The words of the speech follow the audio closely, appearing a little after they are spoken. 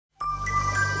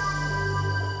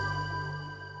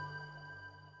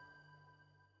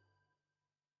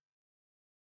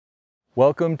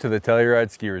Welcome to the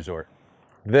Telluride Ski Resort.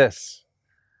 This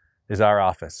is our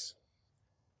office.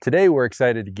 Today we're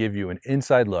excited to give you an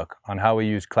inside look on how we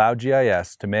use cloud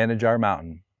GIS to manage our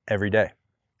mountain every day.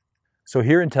 So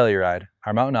here in Telluride,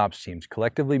 our mountain ops teams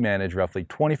collectively manage roughly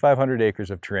 2,500 acres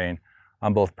of terrain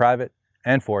on both private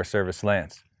and Forest Service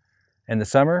lands. In the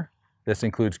summer, this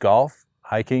includes golf,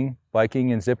 hiking,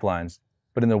 biking, and zip lines,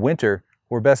 but in the winter,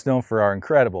 we're best known for our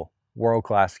incredible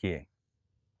world-class skiing.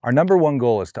 Our number one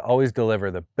goal is to always deliver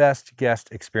the best guest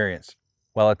experience,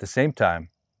 while at the same time,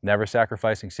 never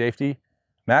sacrificing safety,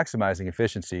 maximizing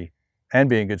efficiency, and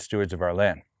being good stewards of our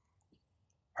land.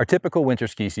 Our typical winter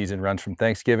ski season runs from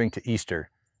Thanksgiving to Easter,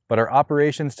 but our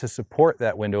operations to support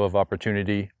that window of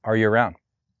opportunity are year-round.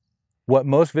 What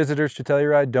most visitors to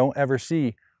Telluride don't ever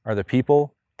see are the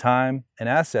people, time, and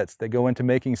assets that go into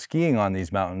making skiing on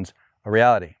these mountains a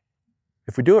reality.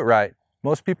 If we do it right,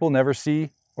 most people never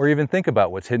see or even think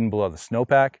about what's hidden below the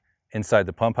snowpack, inside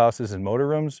the pump houses and motor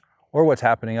rooms, or what's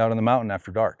happening out on the mountain after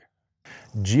dark.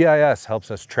 GIS helps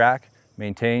us track,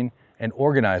 maintain, and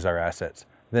organize our assets,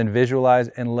 then visualize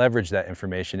and leverage that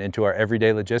information into our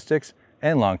everyday logistics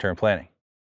and long-term planning.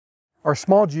 Our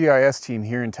small GIS team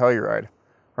here in Telluride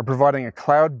are providing a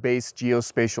cloud-based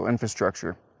geospatial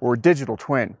infrastructure, or digital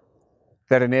twin,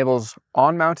 that enables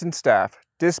on-mountain staff,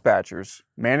 dispatchers,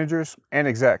 managers, and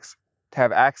execs to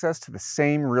have access to the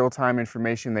same real-time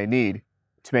information they need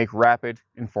to make rapid,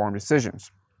 informed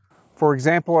decisions. For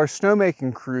example, our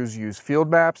snowmaking crews use field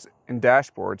maps and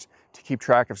dashboards to keep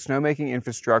track of snowmaking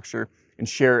infrastructure and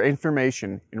share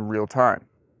information in real time.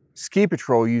 Ski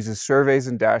Patrol uses surveys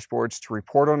and dashboards to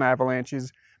report on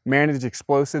avalanches, manage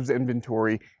explosives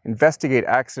inventory, investigate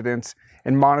accidents,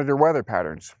 and monitor weather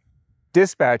patterns.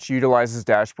 Dispatch utilizes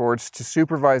dashboards to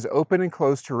supervise open and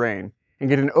closed terrain and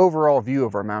get an overall view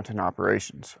of our mountain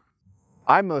operations.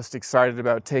 I'm most excited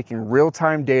about taking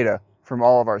real-time data from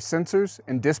all of our sensors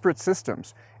and disparate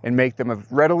systems and make them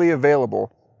readily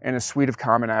available in a suite of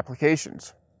common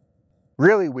applications.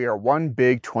 Really, we are one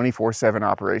big 24/7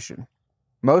 operation.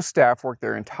 Most staff work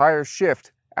their entire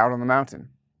shift out on the mountain.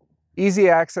 Easy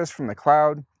access from the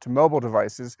cloud to mobile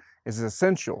devices is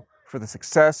essential for the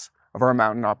success of our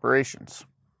mountain operations.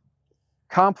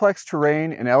 Complex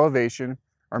terrain and elevation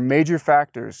are major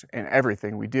factors in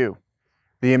everything we do.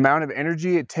 The amount of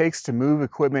energy it takes to move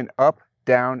equipment up,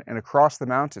 down, and across the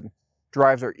mountain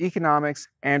drives our economics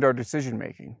and our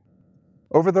decision-making.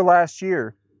 Over the last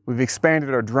year, we've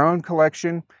expanded our drone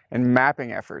collection and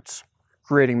mapping efforts,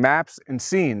 creating maps and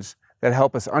scenes that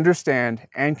help us understand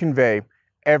and convey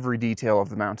every detail of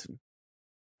the mountain.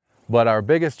 But our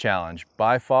biggest challenge,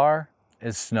 by far,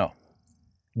 is snow.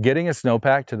 Getting a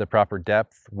snowpack to the proper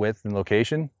depth, width, and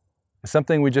location is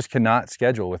something we just cannot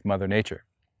schedule with Mother Nature.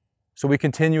 So we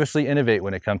continuously innovate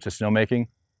when it comes to snowmaking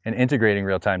and integrating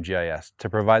real-time GIS to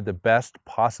provide the best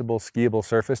possible skiable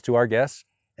surface to our guests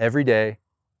every day,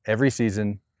 every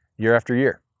season, year after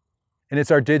year. And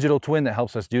it's our digital twin that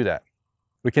helps us do that.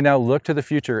 We can now look to the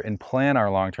future and plan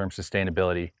our long-term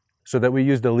sustainability so that we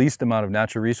use the least amount of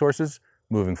natural resources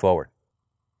moving forward.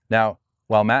 Now,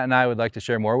 while Matt and I would like to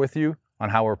share more with you on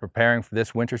how we're preparing for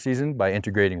this winter season by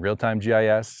integrating real-time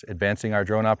GIS, advancing our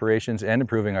drone operations, and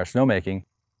improving our snowmaking,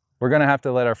 we're going to have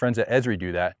to let our friends at Esri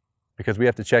do that because we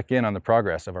have to check in on the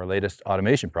progress of our latest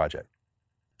automation project.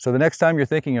 So the next time you're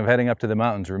thinking of heading up to the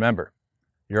mountains, remember,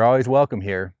 you're always welcome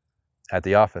here at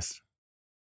the office.